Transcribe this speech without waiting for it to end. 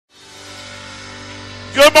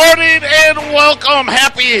Good morning and welcome.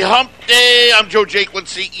 Happy Hump Day. I'm Joe Jaquin,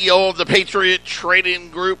 CEO of the Patriot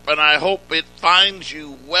Trading Group, and I hope it finds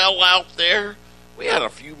you well out there. We had a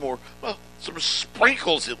few more, some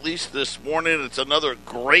sprinkles at least this morning. It's another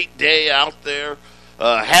great day out there.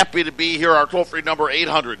 Happy to be here. Our toll-free number,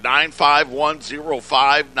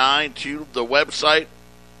 800-951-0592. The website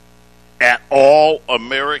at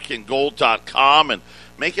allamericangold.com, and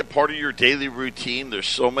make it part of your daily routine. There's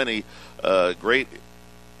so many great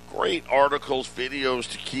articles,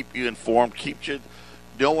 videos to keep you informed, keep you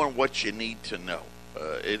knowing what you need to know.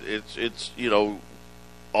 It's a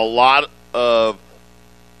lot of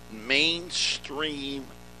mainstream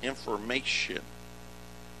information,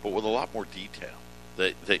 but with a lot more detail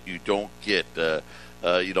that you don't get.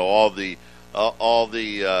 All the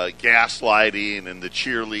gaslighting and the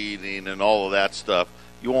cheerleading and all of that stuff.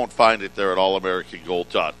 You won't find it there at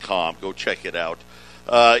allamericangold.com. Go check it out.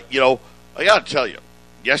 I got to tell you,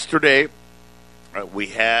 yesterday we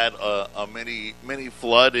had a mini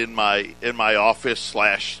flood in my office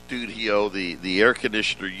 / studio. The air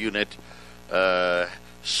conditioner unit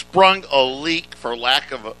sprung a leak, for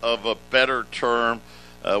lack of a better term.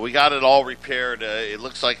 We got it all repaired. It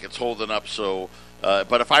looks like it's holding up. So,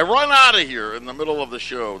 but if I run out of here in the middle of the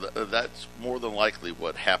show, that's more than likely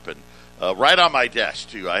what happened. Right on my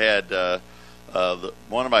desk too, I had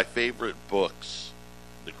one of my favorite books,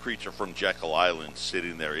 The Creature from Jekyll Island,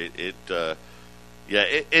 sitting there. It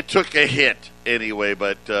took a hit anyway,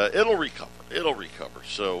 but it'll recover.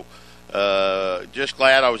 So just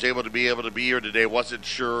glad I was able to be here today. Wasn't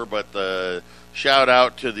sure, but shout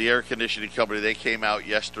out to the air conditioning company. They came out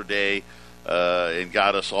yesterday and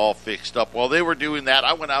got us all fixed up. While they were doing that,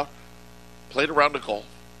 I went out, played a round of golf,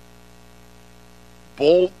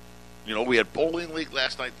 bowled. We had bowling league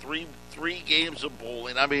last night. Three games of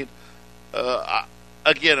bowling. I mean,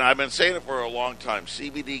 again, I've been saying it for a long time.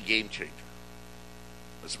 CBD game changer,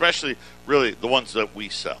 especially really the ones that we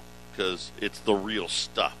sell, because it's the real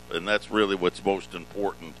stuff, and that's really what's most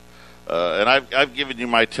important. And I've given you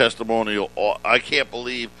my testimonial. I can't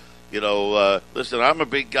believe, listen, I'm a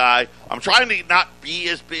big guy. I'm trying to not be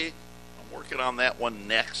as big. I'm working on that one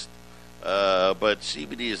next. But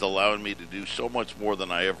CBD is allowing me to do so much more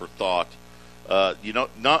than I ever thought.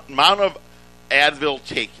 Not amount of Advil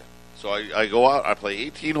taken. So I go out, I play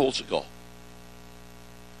 18 holes of golf.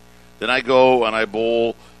 Then I go and I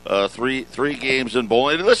bowl three games in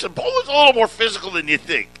bowling. And listen, bowling's a little more physical than you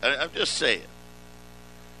think. I'm just saying.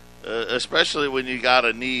 Especially when you got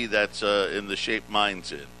a knee that's in the shape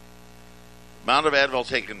mine's in. Amount of Advil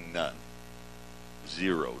taken, none.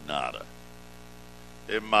 Zero, nada.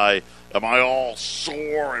 Am I all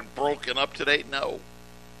sore and broken up today? No.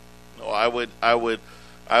 I would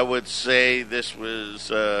say this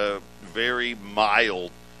was very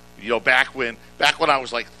mild. Back when I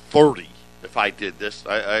was like 30, if I did this,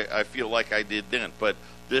 I feel like I did then. But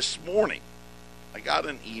this morning, I got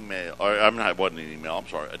an email, it wasn't an email, I'm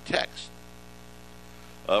sorry, a text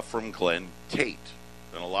from Glenn Tate.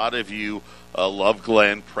 And a lot of you love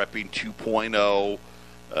Glenn, Prepping 2.0.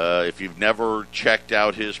 If you've never checked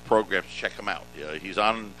out his programs, check him out. He's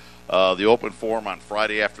on the open forum on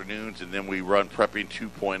Friday afternoons, and then we run Prepping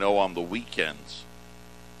 2.0 on the weekends.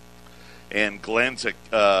 And Glenn's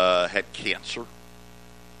had cancer.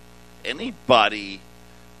 Anybody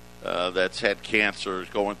that's had cancer is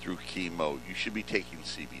going through chemo, you should be taking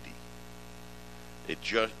CBD.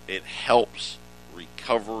 It helps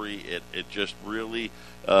recovery. It just really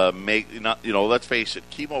let's face it,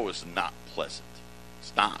 chemo is not pleasant.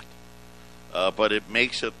 It's not. But it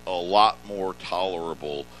makes it a lot more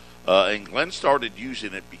tolerable. And Glenn started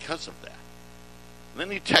using it because of that. And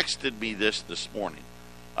then he texted me this morning.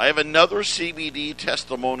 I have another CBD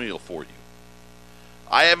testimonial for you.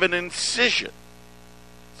 I have an incision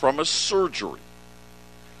from a surgery.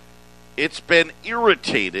 It's been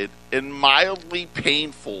irritated and mildly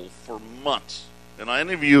painful for months. And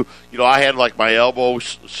any of you, I had like my elbow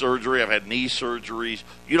surgery. I've had knee surgeries.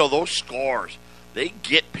 Those scars, they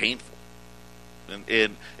get painful.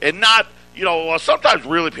 And not, sometimes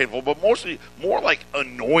really painful, but mostly more like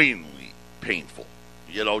annoyingly painful.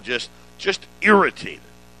 Just irritated.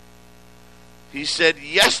 He said,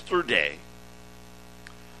 yesterday,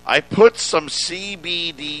 I put some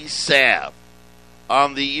CBD salve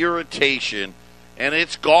on the irritation, and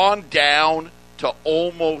it's gone down to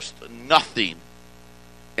almost nothing,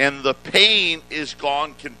 and the pain is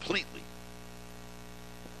gone completely.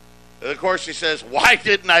 And of course, he says, why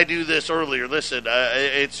didn't I do this earlier? Listen,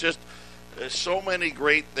 it's just so many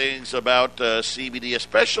great things about CBD,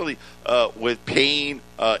 especially with pain,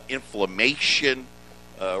 inflammation,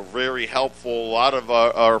 very helpful. A lot of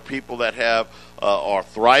our people that have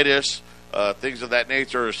arthritis, things of that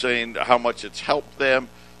nature, are saying how much it's helped them.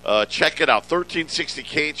 Check it out, 1360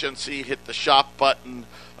 KHNC. Hit the shop button.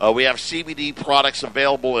 We have CBD products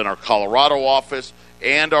available in our Colorado office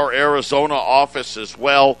and our Arizona office as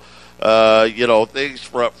well. Things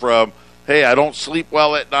from hey, I don't sleep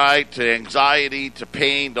well at night, to anxiety, to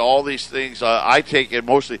pain, to all these things. I take it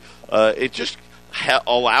mostly. It just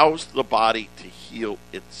allows the body to heal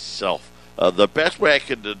itself. The best way I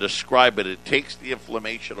can describe it, it takes the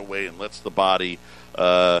inflammation away and lets the body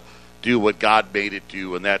do what God made it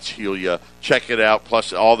do, and that's heal you. Check it out.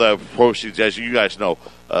 Plus, all the proceeds, as you guys know,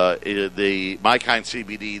 the My Kind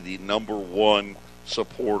CBD, the number one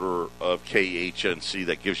supporter of KHNC,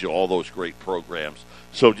 that gives you all those great programs.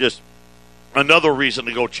 So just another reason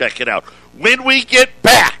to go check it out. When we get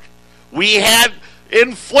back, we had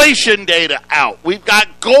inflation data out. We've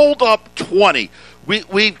got gold up 20.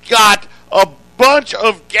 We've got a bunch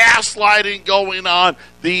of gaslighting going on.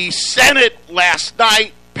 The Senate last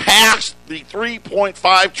night passed the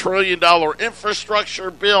 $3.5 trillion infrastructure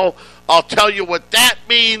bill. I'll tell you what that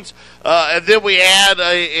means. And then we had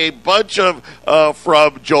a bunch of,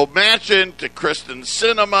 from Joe Manchin to Kristen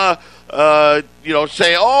Sinema,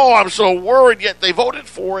 say, oh, I'm so worried, yet they voted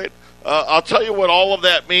for it. I'll tell you what all of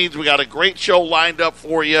that means. We got a great show lined up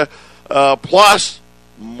for you. Plus,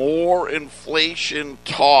 more inflation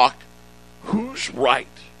talk. Who's right?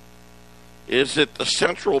 Is it the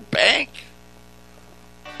central bank?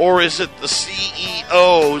 Or is it the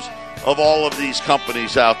CEOs of all of these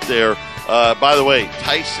companies out there? By the way,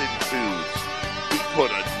 Tyson Foods, he put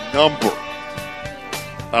a number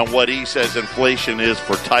on what he says inflation is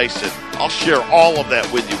for Tyson. I'll share all of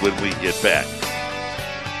that with you when we get back.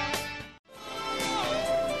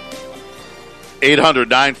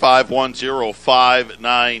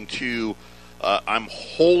 800-951-0592. I'm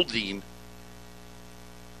holding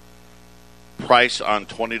price on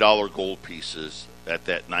 $20 gold pieces at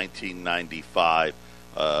that $19.95.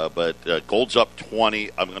 But gold's up 20.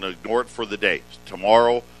 I'm going to ignore it for the day.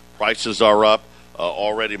 Tomorrow, prices are up.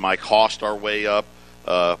 Already my costs are way up.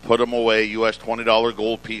 Put them away. U.S. $20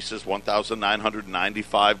 gold pieces,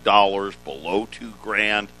 $1,995, below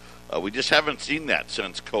 $2,000. We just haven't seen that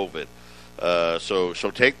since COVID. So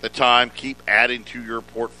take the time. Keep adding to your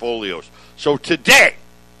portfolios. So today,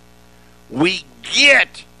 we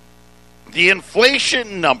get the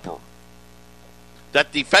inflation number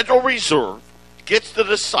that the Federal Reserve gets to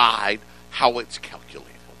decide how it's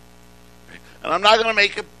calculated. And I'm not going to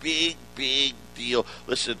make a big deal.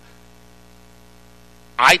 Listen,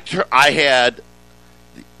 I had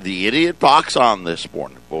the idiot box on this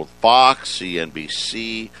morning, both Fox,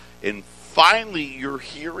 CNBC, and finally you're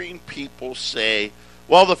hearing people say,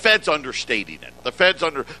 well, the Fed's understating it. But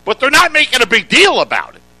they're not making a big deal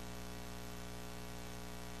about it.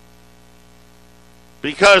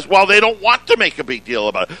 Because, well, they don't want to make a big deal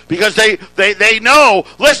about it. Because they know,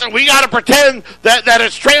 listen, we got to pretend that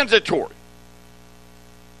it's transitory.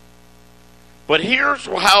 But here's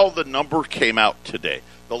how the number came out today.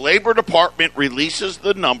 The Labor Department releases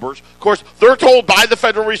the numbers. Of course, they're told by the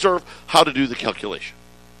Federal Reserve how to do the calculation.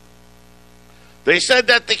 They said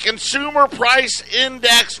that the consumer price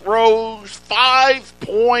index rose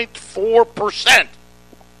 5.4%.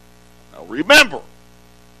 Now, remember,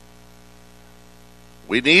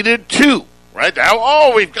 we needed 2, right?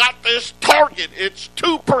 Now, we've got this target. It's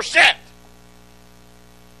 2%.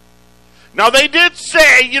 Now, they did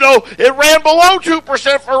say, it ran below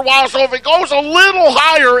 2% for a while, so if it goes a little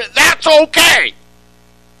higher, that's okay.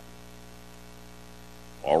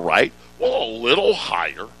 All right. Well, a little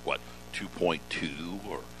higher, 2.2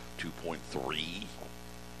 or 2.3?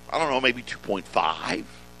 I don't know, maybe 2.5?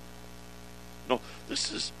 No,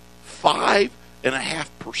 this is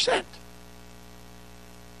 5.5%.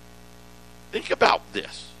 Think about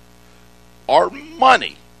this. Our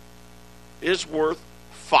money is worth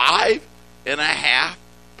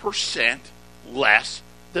 5.5% less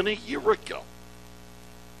than a year ago.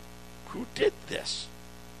 Who did this?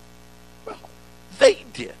 Well, they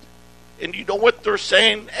did. And you know what they're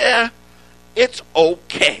saying? It's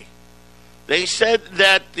okay. They said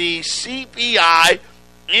that the CPI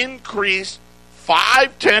increased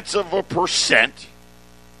 0.5%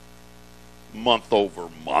 month over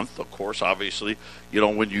month. Of course, obviously,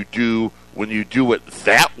 when you do it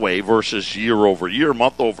that way versus year over year,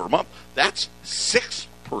 month over month, that's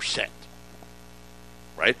 6%.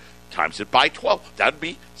 Right? Times it by 12. That'd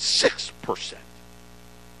be 6%.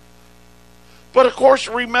 But, of course,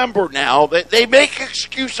 remember now that they make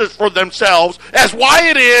excuses for themselves as why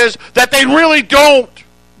it is that they really don't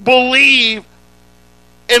believe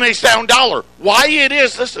in a sound dollar. Why it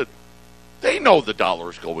is, listen, they know the dollar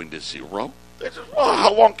is going to zero. They just, well,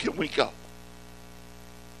 how long can we go?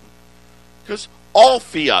 Because all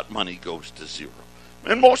fiat money goes to zero.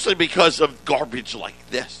 And mostly because of garbage like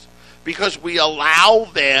this. Because we allow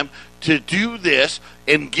them to do this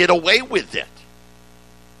and get away with it.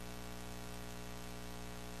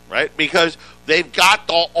 Right? Because they've got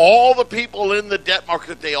all the people in the debt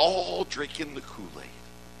market, they all drinking the Kool-Aid.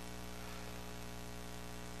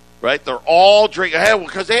 Right? They're all drinking,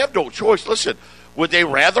 because they have no choice. Listen, would they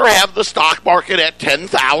rather have the stock market at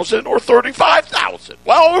 10,000 or 35,000?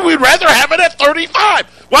 Well, we'd rather have it at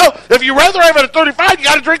 35. Well, if you rather have it at 35, you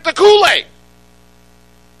got to drink the Kool-Aid.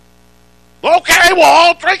 Okay, well,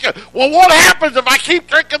 I'll drink it. Well, what happens if I keep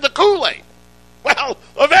drinking the Kool-Aid? Well,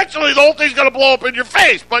 eventually the whole thing's going to blow up in your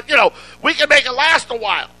face. But, we can make it last a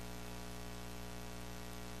while.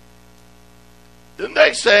 Then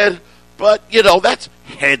they said, but, that's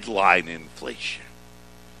headline inflation.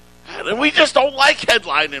 And we just don't like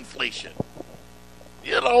headline inflation.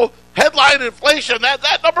 Headline inflation,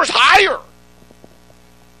 that number's higher.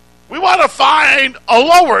 We want to find a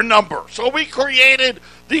lower number. So we created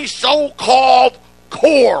the so-called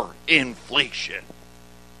core inflation.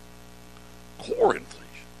 Core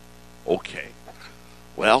inflation. Okay.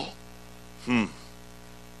 Well,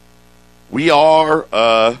 we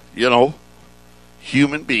are,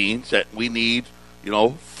 human beings that we need,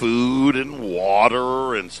 food and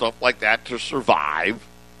water and stuff like that to survive,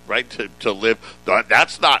 right? To live.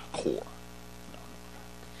 That's not core.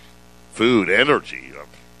 Food, energy,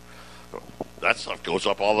 that stuff goes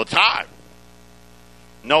up all the time.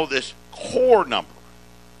 No, this core number,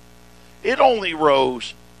 it only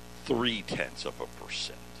rose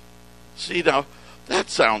 0.3%. See, now,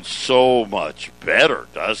 that sounds so much better,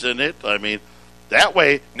 doesn't it? I mean, that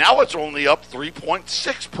way, now it's only up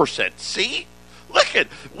 3.6%. See? Look at,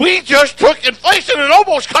 we just took inflation and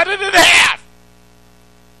almost cut it in half.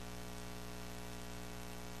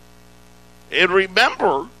 And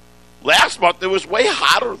remember, last month it was way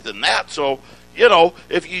hotter than that. So,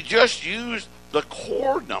 if you just use the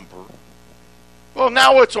core number, well,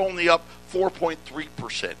 now it's only up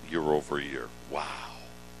 4.3% year over year. Wow.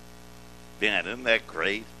 Man, isn't that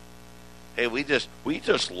great? Hey, we just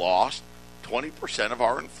lost 20% of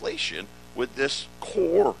our inflation with this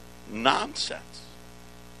core nonsense.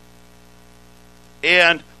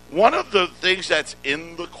 And one of the things that's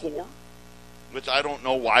in the core, which I don't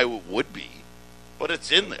know why it would be, but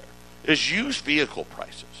it's in there, is used vehicle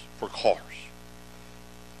prices for cars.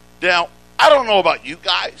 Now, I don't know about you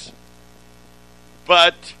guys,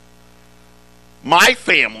 but my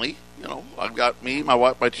family, I've got me, my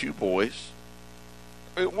wife, my two boys.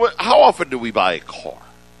 How often do we buy a car?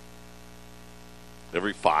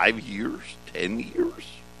 Every 5 years? 10 years?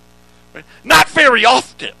 Right? Not very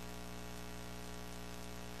often.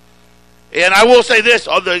 And I will say this: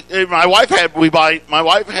 my wife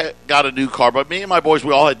got a new car, but me and my boys,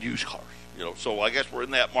 we all had used cars. So I guess we're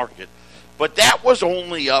in that market. But that was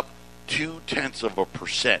only up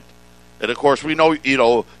 0.2%. And of course, we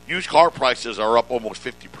know used car prices are up almost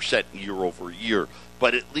 50% year over year.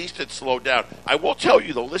 But at least it's slowed down. I will tell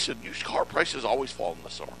you though, listen, used car prices always fall in the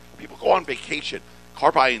summer. People go on vacation,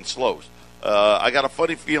 car buying slows. I got a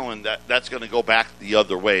funny feeling that that's going to go back the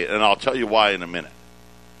other way, and I'll tell you why in a minute.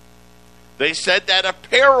 They said that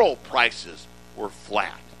apparel prices were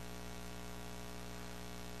flat.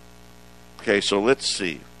 Okay, so let's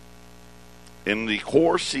see. In the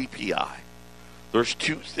core CPI, there's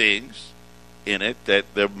two things in it that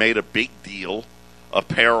they've made a big deal: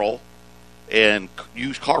 apparel and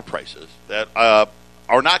used car prices that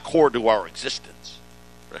are not core to our existence.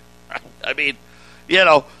 I mean,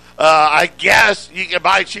 I guess you can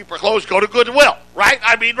buy cheaper clothes, go to Goodwill, right?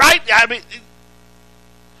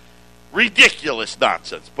 Ridiculous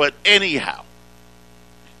nonsense. But anyhow,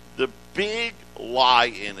 the big lie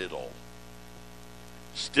in it all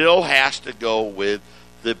still has to go with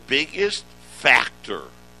the biggest factor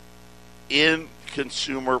in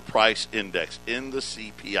consumer price index, in the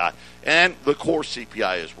CPI, and the core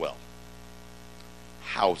CPI as well.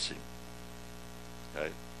 Housing.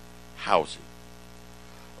 Okay? Housing.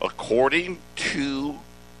 According to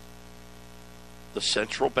the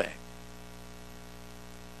central bank,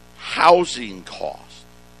 housing costs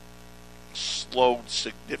slowed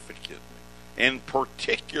significantly. In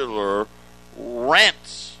particular,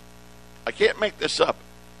 rents. I can't make this up.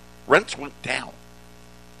 Rents went down.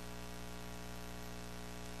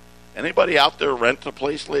 Anybody out there rent a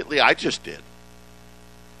place lately? I just did.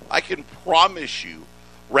 I can promise you,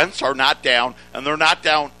 rents are not down, and they're not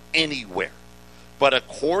down anywhere. But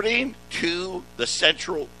according to the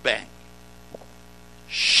central bank,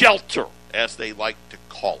 shelter, as they like to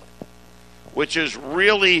call it, which is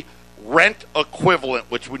really rent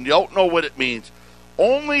equivalent, which we don't know what it means,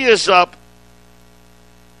 only is up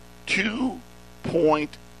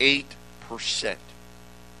 2.8%.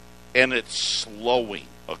 And it's slowing,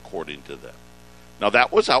 according to them. Now, that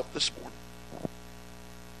was out this morning.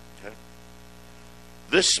 Okay.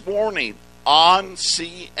 This morning on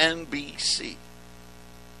CNBC,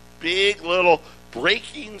 big little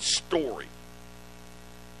breaking story.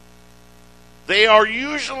 They are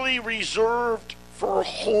usually reserved for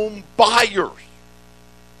home buyers.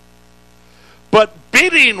 But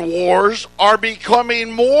bidding wars are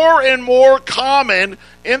becoming more and more common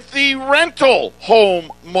in the rental home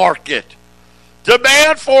market.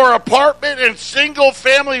 Demand for apartment and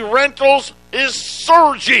single-family rentals is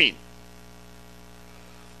surging.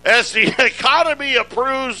 As the economy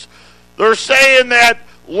improves, they're saying that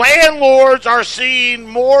landlords are seeing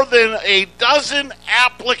more than a dozen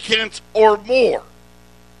applicants or more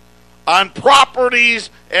on properties,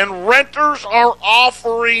 and renters are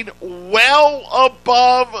offering well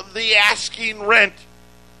above the asking rent.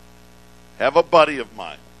 Have a buddy of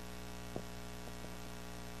mine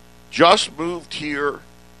just moved here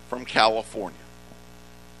from California.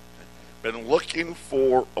 Been looking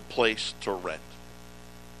for a place to rent.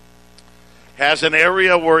 Has an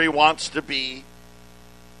area where he wants to be.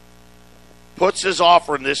 Puts his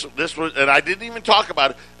offer in this was, and I didn't even talk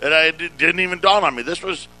about it, and it didn't even dawn on me. This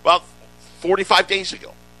was about 45 days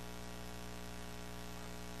ago.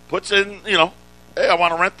 Puts in, hey, I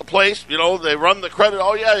want to rent the place. They run the credit.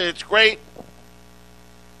 Oh, yeah, it's great.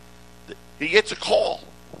 He gets a call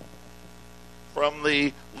from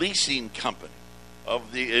the leasing company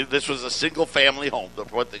this was a single family home,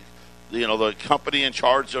 the company in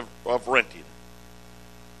charge of renting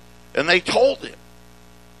it. And they told him,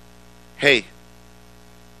 hey,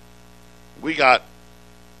 we got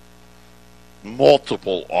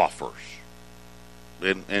multiple offers.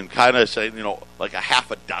 And kind of saying, like a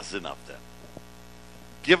half a dozen of them.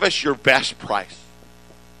 Give us your best price.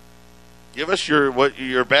 Give us what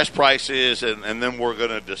your best price is, and then we're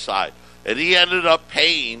going to decide. And he ended up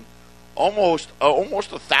paying almost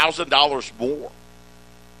 $1,000 more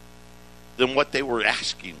than what they were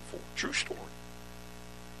asking for. True story.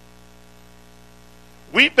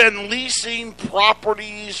 We've been leasing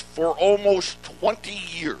properties for almost 20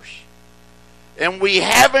 years, and we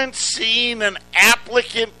haven't seen an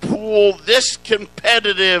applicant pool this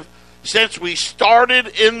competitive since we started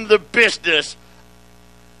in the business.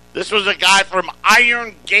 This was a guy from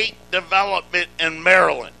Iron Gate Development in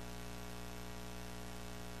Maryland.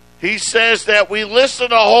 He says that we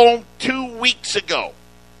listed a home 2 weeks ago.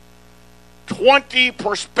 20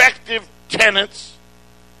 prospective tenants,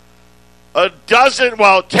 10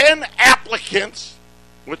 applicants,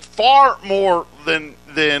 with far more than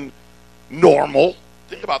normal.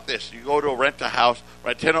 Think about this. You go to rent a house,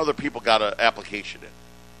 right? 10 other people got an application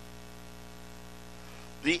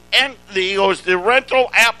in. The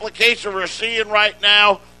rental application we're seeing right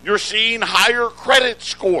now, you're seeing higher credit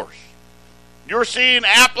scores. You're seeing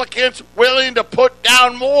applicants willing to put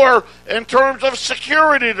down more in terms of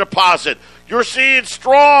security deposit. You're seeing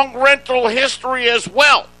strong rental history as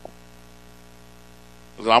well.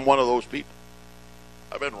 Because I'm one of those people.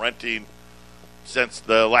 I've been renting since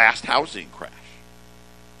the last housing crash.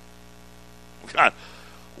 We've got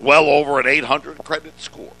well over an 800 credit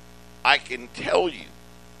score. I can tell you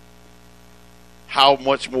how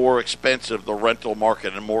much more expensive the rental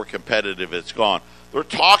market and more competitive it's gone. They're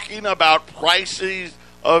talking about prices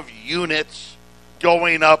of units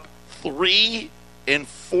going up $300 and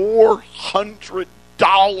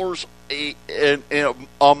 $400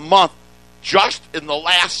 a month just in the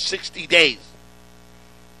last 60 days.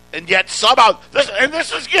 And yet somehow,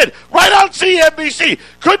 this is good, right on CNBC,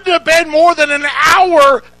 couldn't have been more than an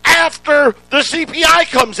hour after the CPI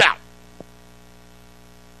comes out.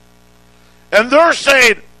 And they're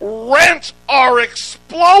saying rents are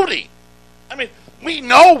exploding. I mean, we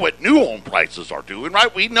know what new home prices are doing,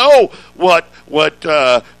 right? We know what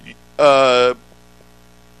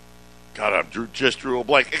God, I just drew a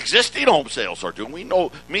blank. Existing home sales are doing. We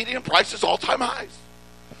know median prices all-time highs.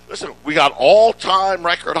 Listen, we got all-time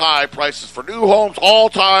record high prices for new homes,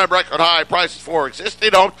 all-time record high prices for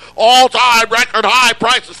existing homes, all-time record high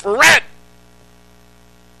prices for rent.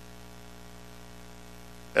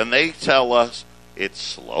 And they tell us it's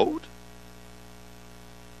slowed?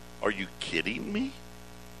 Are you kidding me?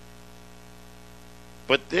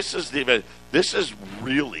 But this is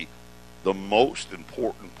really the most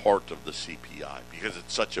important part of the CPI because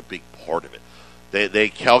it's such a big part of it. They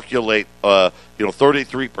calculate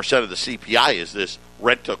 33% of the CPI is this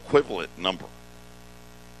rent equivalent number.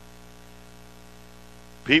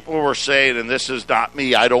 People were saying, and this is not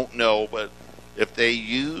me, I don't know, but if they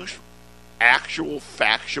use actual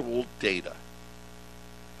factual data,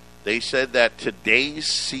 they said that today's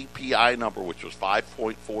CPI number, which was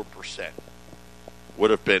 5.4%,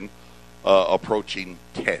 would have been approaching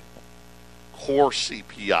 10. Core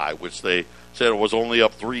CPI, which they said it was only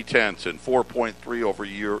up 0.3, and 4.3 over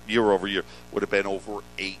year over year, would have been over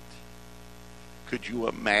 8. Could you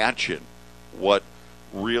imagine what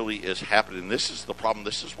really is happening? This is the problem.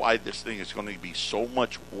 This is why this thing is going to be so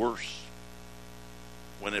much worse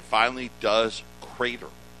when it finally does crater.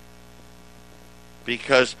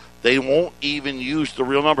 Because they won't even use the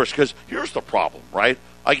real numbers. Because here's the problem, right?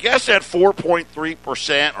 I guess at 4.3%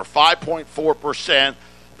 or 5.4%,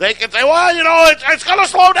 they can say, well, you know, it's going to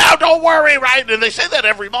slow down, don't worry, right? And they say that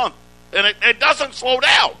every month. And it doesn't slow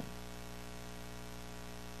down.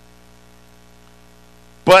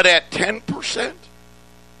 But at 10%,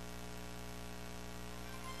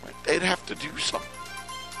 they'd have to do something.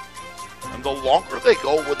 And the longer they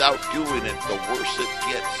go without doing it, the worse it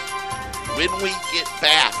gets. When we get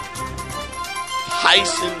back,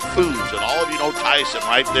 Tyson Foods, and all of you know Tyson,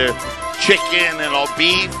 right there, chicken and all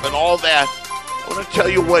beef and all that. I want to tell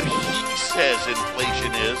you what he says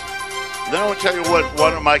inflation is. And then I want to tell you what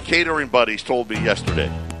one of my catering buddies told me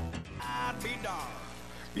yesterday.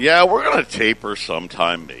 Yeah, we're going to taper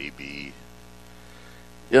sometime, maybe.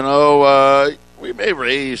 You know, we may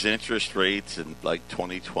raise interest rates in like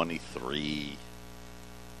 2023,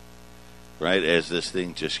 right? As this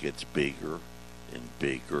thing just gets bigger and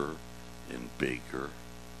bigger and bigger.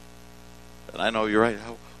 And I know you're right.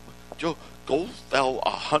 Joe, gold fell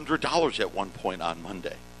 $100 at one point on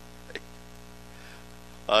Monday.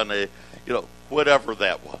 On a, you know, whatever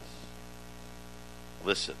that was.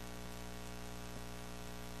 Listen.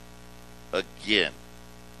 Again,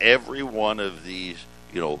 every one of these,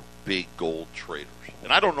 you know, big gold traders.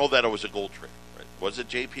 And I don't know that it was a gold trader. Right? Was it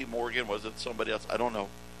J.P. Morgan? Was it somebody else? I don't know.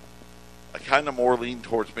 I kind of more lean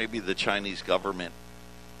towards maybe the Chinese government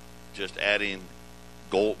just adding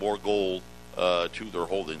gold, more gold to their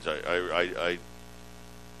holdings. I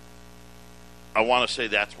want to say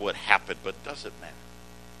that's what happened, but it doesn't matter.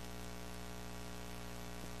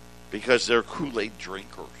 Because they're Kool-Aid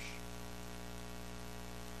drinkers.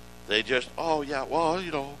 They just, oh, yeah, well,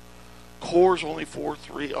 you know, core's only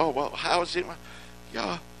 4.3. Oh, well, how is it?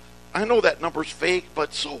 Yeah, I know that number's fake,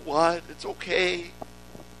 but so what? It's okay.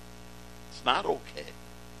 It's not okay.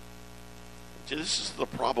 This is the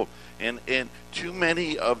problem. And too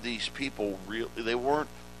many of these people, really, they weren't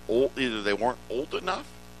old, either they weren't old enough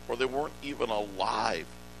or they weren't even alive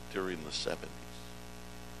during the 70s.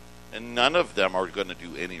 And none of them are going to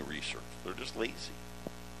do any research. They're just lazy.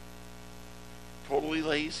 Totally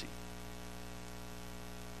lazy.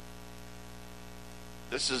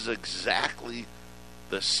 This is exactly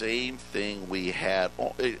the same thing we had.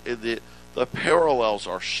 The parallels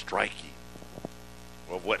are striking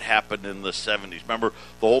of what happened in the 70s. Remember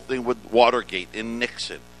the whole thing with Watergate and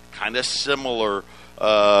Nixon, kind of similar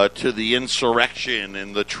to the insurrection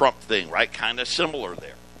and the Trump thing, right? Kind of similar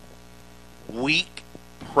there. Weak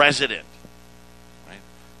president, right?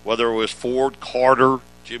 Whether it was Ford, Carter,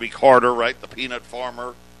 Jimmy Carter, right? The peanut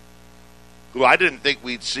farmer, who I didn't think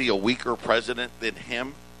we'd see a weaker president than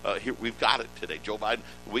him. Here, we've got it today. Joe Biden,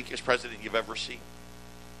 the weakest president you've ever seen.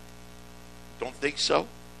 Don't think so?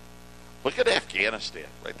 Look at Afghanistan,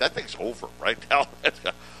 right? That thing's over, right now.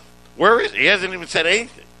 Where is he? He hasn't even said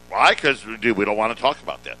anything. Why? Because, dude, we don't want to talk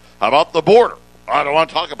about that. How about the border? I don't want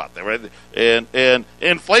to talk about that, right? And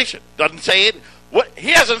inflation. Doesn't say it. What?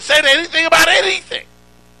 He hasn't said anything about anything.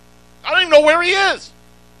 I don't even know where he is.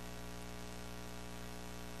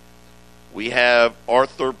 We have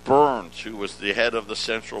Arthur Burns, who was the head of the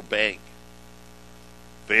central bank.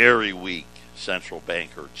 Very weak central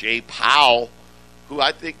banker. Jay Powell, who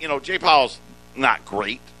I think, Jay Powell's not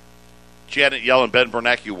great. Janet Yellen, Ben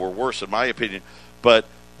Bernanke were worse, in my opinion. But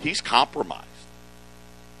he's compromised.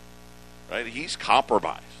 Right? He's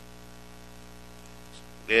compromised.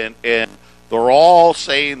 And they're all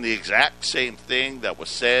saying the exact same thing that was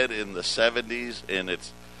said in the 70s, and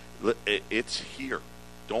it's here.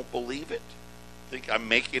 Don't believe it? Think I'm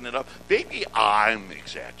making it up? Maybe I'm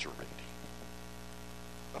exaggerating.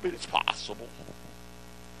 I mean, it's possible.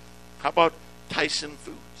 How about Tyson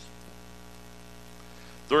Foods?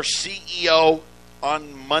 Their CEO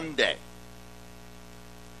on Monday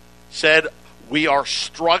said, we are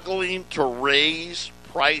struggling to raise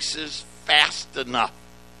prices fast enough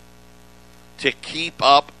to keep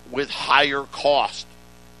up with higher cost.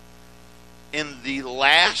 In the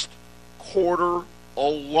last quarter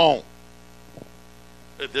alone,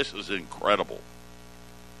 this is incredible,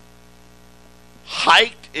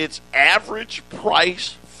 hiked its average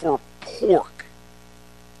price for pork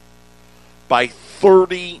by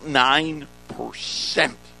 39%.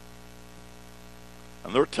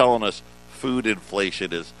 And they're telling us food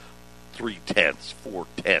inflation is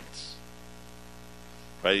 4/10.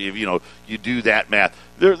 Right? You do that math.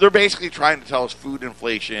 They're basically trying to tell us food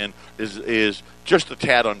inflation is just a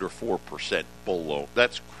tad under 4% below.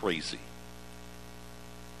 That's crazy.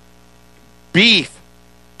 Beef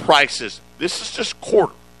prices, this is just a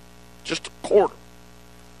quarter,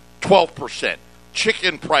 12%.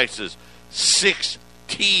 Chicken prices,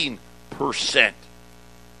 16%.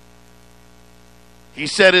 He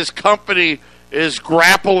said his company is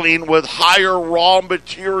grappling with higher raw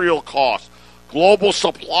material costs, global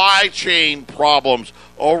supply chain problems,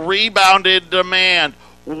 a rebounded demand,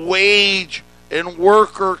 wage and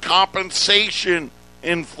worker compensation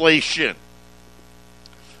inflation.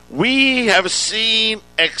 We have seen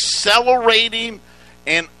accelerating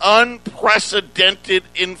and unprecedented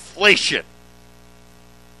inflation.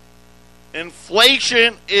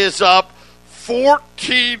 Inflation is up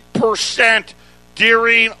 14%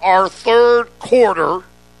 during our third quarter.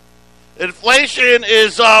 Inflation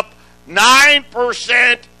is up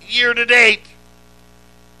 9% year to date.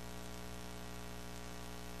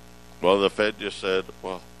 Well, the Fed just said,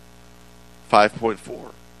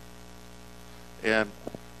 5.4. And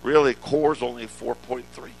really, core's only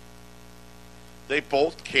 4.3. They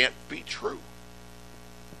both can't be true.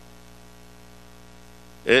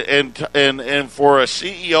 And for a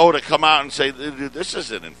CEO to come out and say, this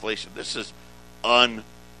isn't inflation, this is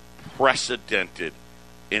unprecedented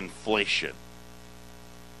inflation.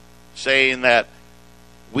 Saying that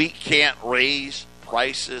we can't raise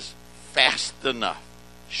prices fast enough.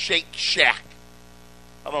 Shake Shack.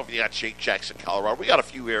 I don't know if you got Shake Shacks in Colorado. We got a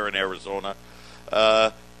few here in Arizona.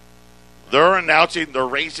 They're announcing they're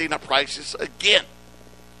raising the prices again.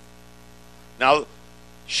 Now,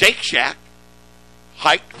 Shake Shack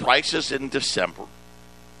hiked prices in December.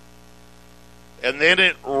 And then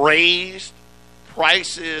it raised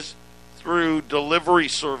prices through delivery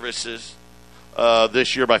services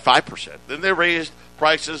this year by 5%. Then they raised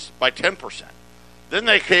prices by 10%. Then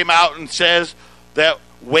they came out and says that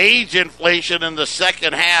wage inflation in the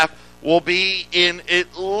second half will be in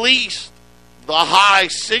at least the high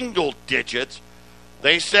single digits.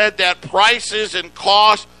 They said that prices and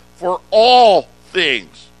costs for all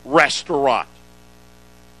things restaurant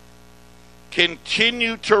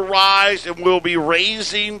continue to rise and will be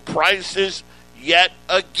raising prices yet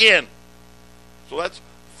again. So that's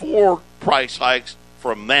 4 price hikes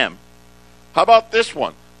from them. How about this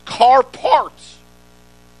one? Car parts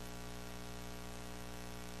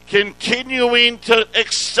continuing to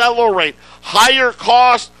accelerate. Higher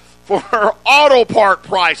costs for auto part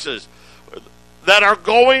prices that are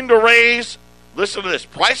going to raise. Listen to this.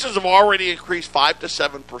 Prices have already increased 5 to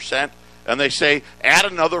 7%, and they say add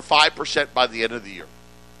another 5% by the end of the year.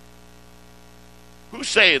 Who's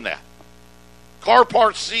saying that? Car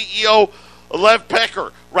parts CEO Lev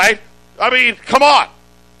Pecker, right? I mean, come on.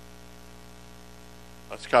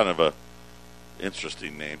 That's kind of a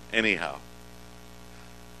interesting name. Anyhow.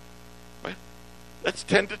 Right? That's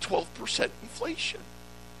 10 to 12% inflation.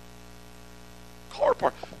 Car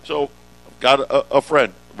part. So I've got a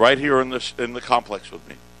friend right here in the complex with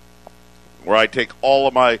me, where I take all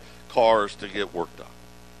of my cars to get work done.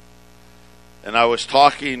 And I was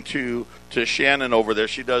talking to Shannon over there.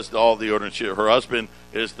 She does all the ordering. Her husband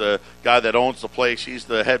is the guy that owns the place. He's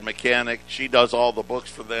the head mechanic. She does all the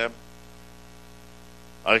books for them.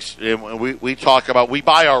 We talk about, we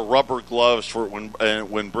buy our rubber gloves for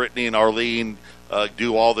when Brittany and Arlene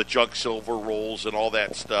do all the jug silver rolls and all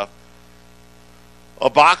that stuff. A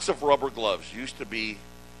box of rubber gloves used to be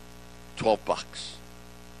 $12.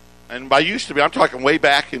 And by used to be, I'm talking way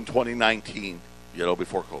back in 2019,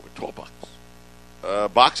 before COVID, $12. A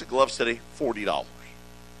box of gloves today, $40.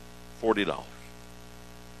 $40.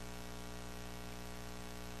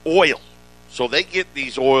 Oil. So they get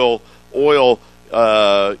these oil.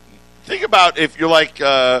 Think about if you're like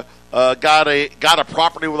got a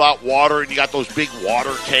property without water and you got those big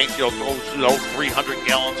water tanks, those 300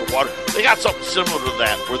 gallons of water. They got something similar to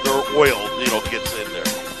that where their oil, gets in there.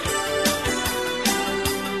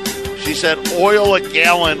 She said oil a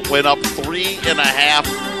gallon went up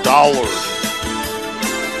 $3.50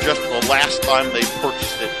 just the last time they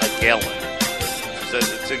purchased it a gallon. She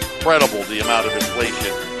says it's incredible the amount of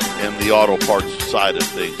inflation in the auto parts side of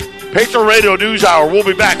things. Patriot Radio News Hour. We'll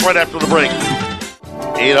be back right after the break.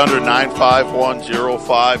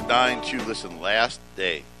 800-951-0592. Listen, last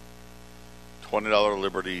day, $20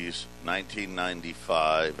 Liberties,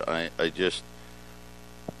 1995.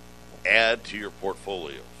 add to your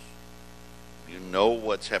portfolios. You know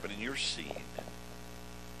what's happening. You're seeing it.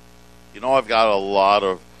 You know, I've got a lot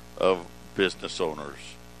of business owners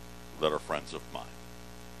that are friends of mine.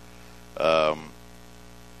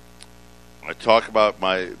 I talk about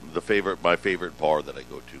my favorite bar that I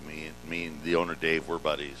go to. Me and the owner Dave, we're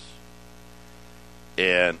buddies,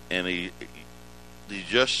 and he's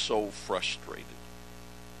just so frustrated.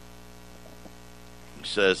 He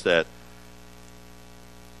says that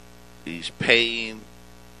he's paying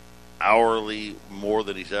hourly more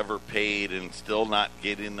than he's ever paid and still not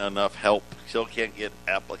getting enough help. Still can't get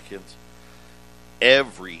applicants.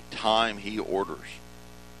 Every time he orders,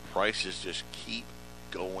 prices just keep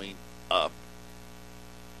going up.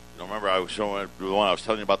 You know, remember I was telling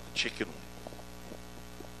you about the chicken wing.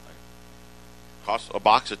 Cost a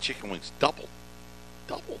box of chicken wings doubled.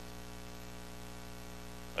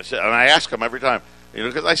 I said, and I ask him every time, you know,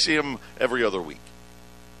 because I see him every other week.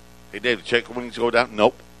 Hey, Dave, the chicken wings go down?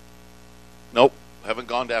 Nope, haven't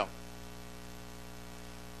gone down.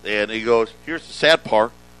 And he goes, here's the sad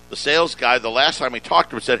part. The sales guy, the last time he talked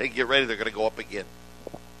to him, said, hey, get ready, they're going to go up again.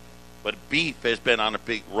 But beef has been on a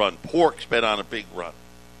big run. Pork's been on a big run.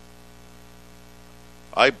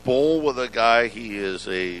 I bowl with a guy. He is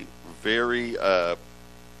a very,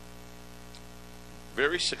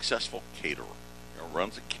 very successful caterer. You know,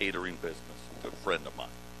 runs a catering business. A good friend of mine.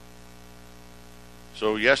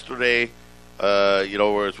 So yesterday, you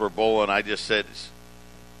know, as we're bowling, I just said,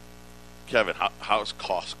 Kevin, how's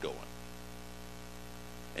cost going?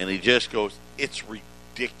 And he just goes, it's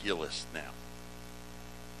ridiculous now.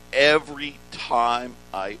 Every time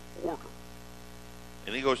I order.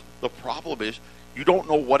 And he goes, the problem is you don't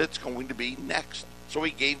know what it's going to be next. So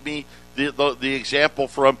he gave me the example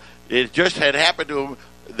from, it just had happened to him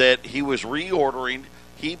that he was reordering.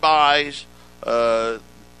 He buys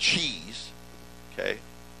cheese, okay,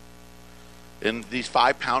 in these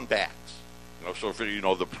 5-pound bags. You know, so for, you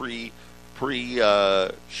know, the pre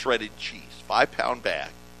shredded cheese, 5-pound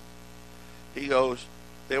bag. He goes,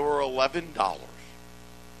 they were $11.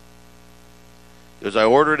 Because I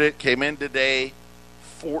ordered it, came in today,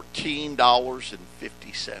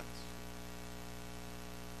 $14.50.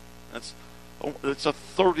 That's a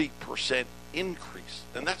 30% increase.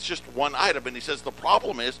 And that's just one item. And he says the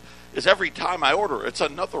problem is every time I order, it's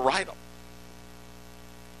another item.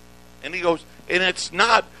 And he goes, and it's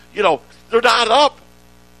not, you know, they're not up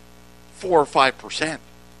 4 or 5%.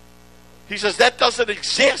 He says that doesn't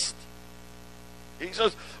exist. He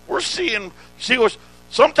says, he goes,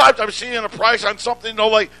 sometimes I'm seeing a price on something, you know,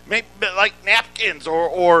 like napkins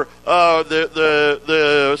or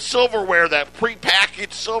the silverware, that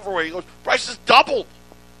prepackaged silverware. He goes, prices doubled.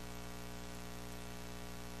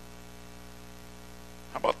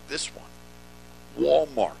 How about this one?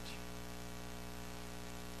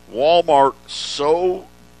 Walmart so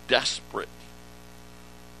desperate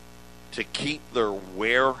to keep their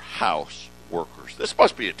warehouse workers. This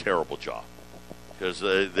must be a terrible job. Because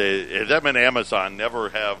them and Amazon never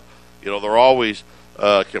have, you know, they're always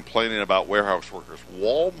complaining about warehouse workers.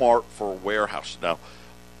 Walmart for warehouse. Now,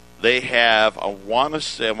 they have, I want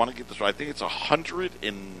to get this right, I think it's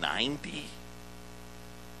 190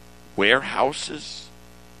 warehouses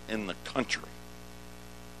in the country.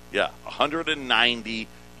 Yeah, 190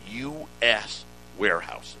 U.S.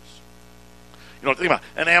 warehouses. You know, think about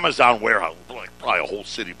an Amazon warehouse, like probably a whole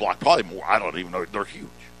city block, probably more. I don't even know. They're huge.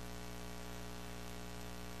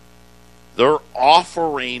 They're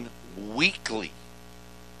offering weekly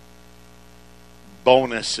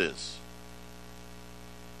bonuses.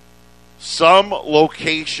 Some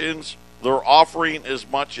locations, they're offering as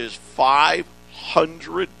much as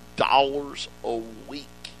 $500 a week.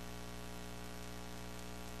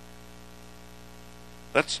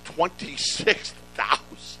 That's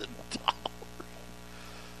 $26,000.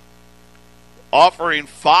 Offering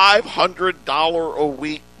 $500 a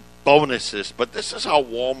week bonuses, but this is how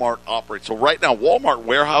Walmart operates. So right now, Walmart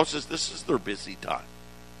warehouses, this is their busy time,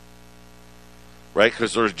 right?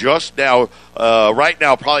 Because there's just now, right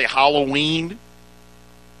now, probably Halloween,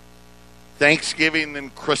 Thanksgiving,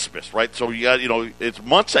 and Christmas, right? So you got, you know, it's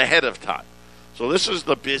months ahead of time. So this is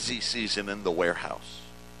the busy season in the warehouse.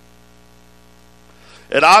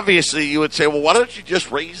 And obviously, you would say, well, why don't you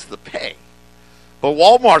just raise the pay? But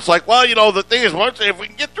Walmart's like, well, you know, the thing is, if we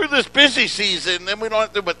can get through this busy season, then we don't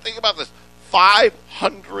have to. But think about this,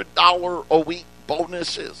 $500 a week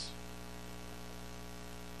bonuses.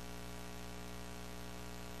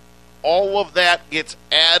 All of that gets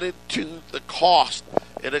added to the cost.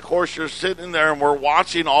 And, of course, you're sitting there and we're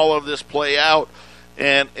watching all of this play out.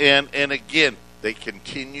 And again, they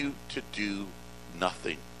continue to do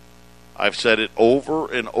nothing. I've said it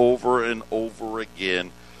over and over and over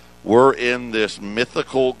again. We're in this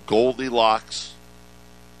mythical Goldilocks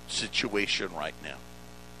situation right now,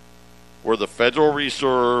 where the Federal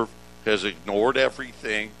Reserve has ignored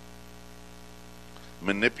everything,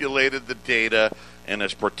 manipulated the data, and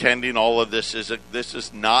is pretending all of this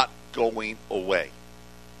is not going away.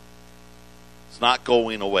 It's not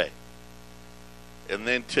going away. And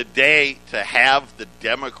then today, to have the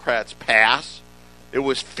Democrats pass, it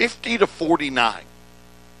was 50-49.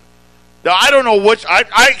 Now, I don't know which,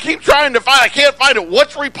 I keep trying to find, I can't find it.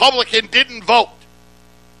 Which Republican didn't vote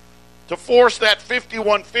to force that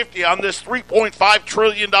 51-50 on this $3.5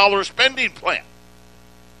 trillion spending plan?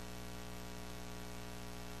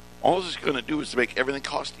 All this is going to do is to make everything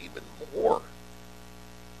cost even more.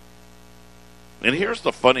 And here's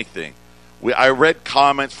the funny thing. I read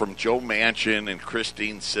comments from Joe Manchin and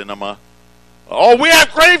Christine Sinema. Oh, we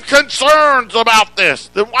have grave concerns about this.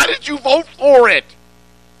 Then why did you vote for it?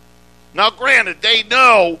 Now, granted, they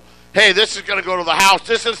know, hey, this is going to go to the House.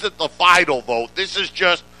 This isn't the final vote. This is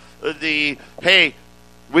just hey,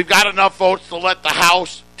 we've got enough votes to let the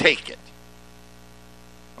House take it.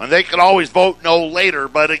 And they can always vote no later.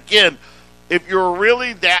 But again, if you're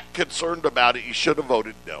really that concerned about it, you should have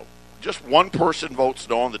voted no. Just one person votes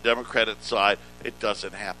no on the Democratic side, it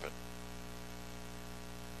doesn't happen.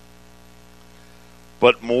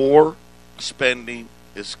 But more spending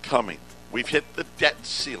is coming. We've hit the debt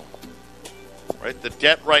ceiling. Right? The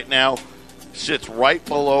debt right now sits right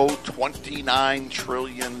below $29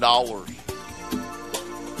 trillion.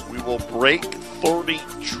 We will break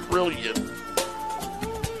 $30 trillion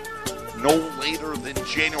no later than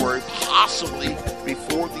January, possibly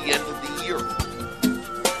before the end of the year.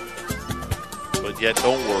 But yet,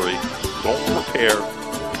 don't worry. Don't prepare.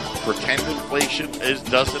 Pretend inflation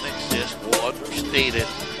doesn't exist. We'll understate it.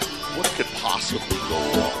 What could possibly go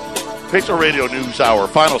wrong? Patriot Radio News Hour.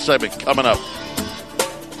 Final segment coming up.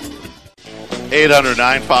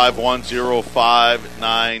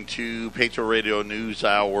 800-951-0592. Patriot Radio News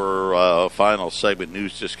Hour. Final segment.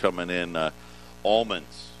 News just coming in.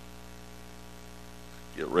 Almonds.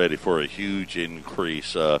 Get ready for a huge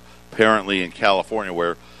increase. Apparently in California,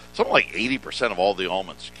 where something like 80% of all the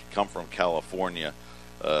almonds come from California.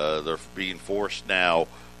 They're being forced now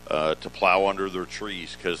to plow under their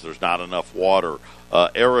trees because there's not enough water.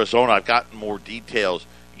 Arizona, I've gotten more details.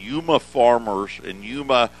 Yuma farmers in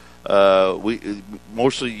Yuma,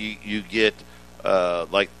 mostly you get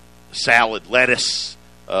like salad, lettuce,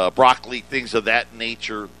 broccoli, things of that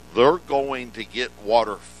nature. They're going to get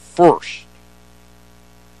water first.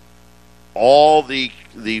 All the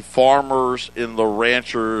farmers and the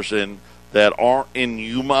ranchers that aren't in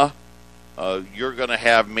Yuma, you're going to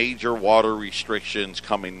have major water restrictions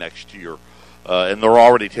coming next year. And they're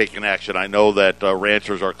already taking action. I know that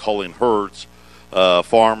ranchers are culling herds,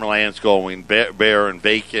 farmland's going bare and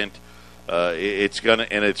vacant.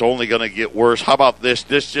 It's only going to get worse. How about this?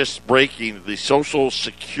 This just breaking the Social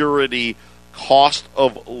Security cost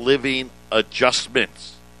of living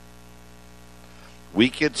adjustments. We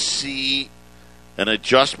could see an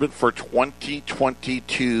adjustment for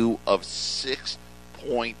 2022 of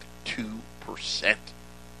 6.2%.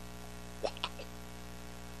 Wow.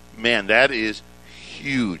 Man, that is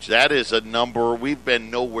huge. That is a number. We've been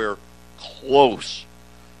nowhere close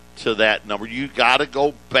to that number. You got to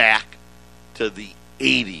go back to the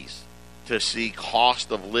 80s to see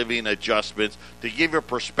cost of living adjustments. To give you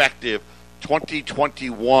perspective,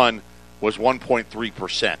 2021 was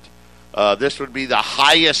 1.3%. This would be the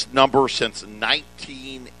highest number since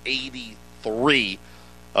 1983,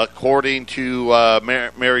 according to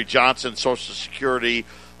Mary Johnson, Social Security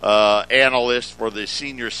analyst for the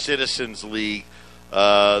Senior Citizens League.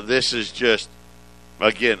 This is just,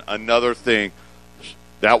 again, another thing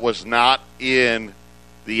that was not in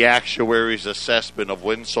the actuary's assessment of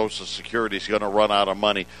when Social Security is going to run out of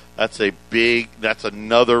money. That's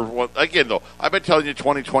another one. Again, though, I've been telling you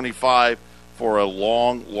 2025 for a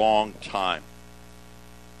long, long time.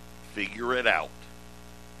 Figure it out.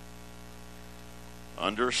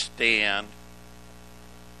 Understand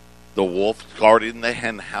the wolf guarding the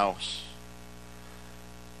hen house.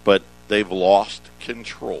 But they've lost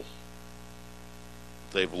control.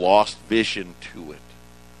 They've lost vision to it.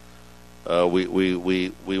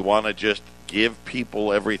 We want to just give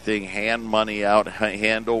people everything, hand money out,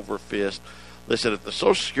 hand over fist. Listen, if the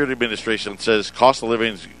Social Security Administration says cost of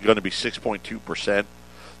living is going to be 6.2%,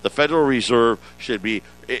 the Federal Reserve the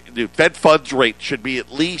Fed funds rate should be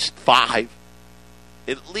at least 5.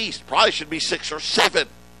 At least, probably should be 6 or 7.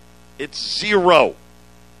 It's 0.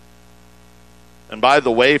 And by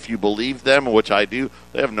the way, if you believe them, which I do,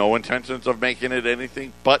 they have no intentions of making it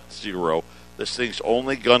anything but zero. This thing's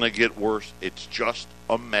only going to get worse. It's just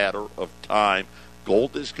a matter of time.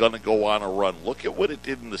 Gold is going to go on a run. Look at what it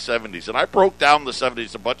did in the 70s. And I broke down the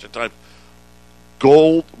 70s a bunch of times.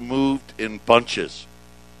 Gold moved in bunches.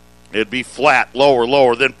 It'd be flat,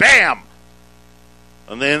 lower, then bam!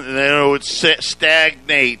 And then it would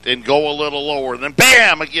stagnate and go a little lower, and then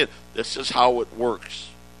bam again. This is how it works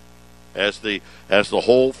as the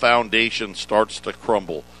whole foundation starts to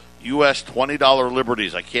crumble. U.S. $20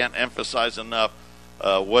 Liberties. I can't emphasize enough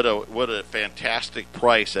what a fantastic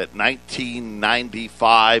price at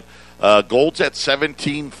 $19.95. Gold's at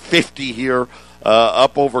 $17.50 here,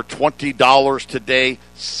 up over $20 today.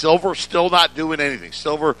 Silver still not doing anything.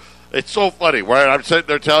 Silver, it's so funny, right? I'm sitting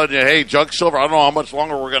there telling you, hey, junk silver, I don't know how much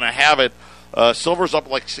longer we're going to have it. Silver's up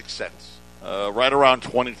like 6 cents, right around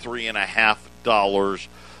 $23.50.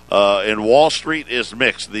 And Wall Street is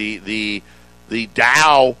mixed. The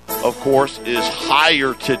Dow, of course, is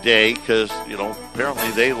higher today because, apparently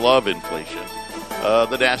they love inflation.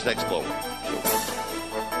 The Nasdaq's lower. So,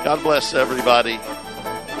 God bless everybody.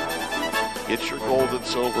 Get your gold and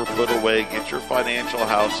silver put away. Get your financial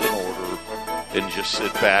house in order. And just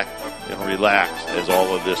sit back and relax as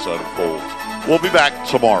all of this unfolds. We'll be back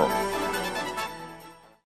tomorrow.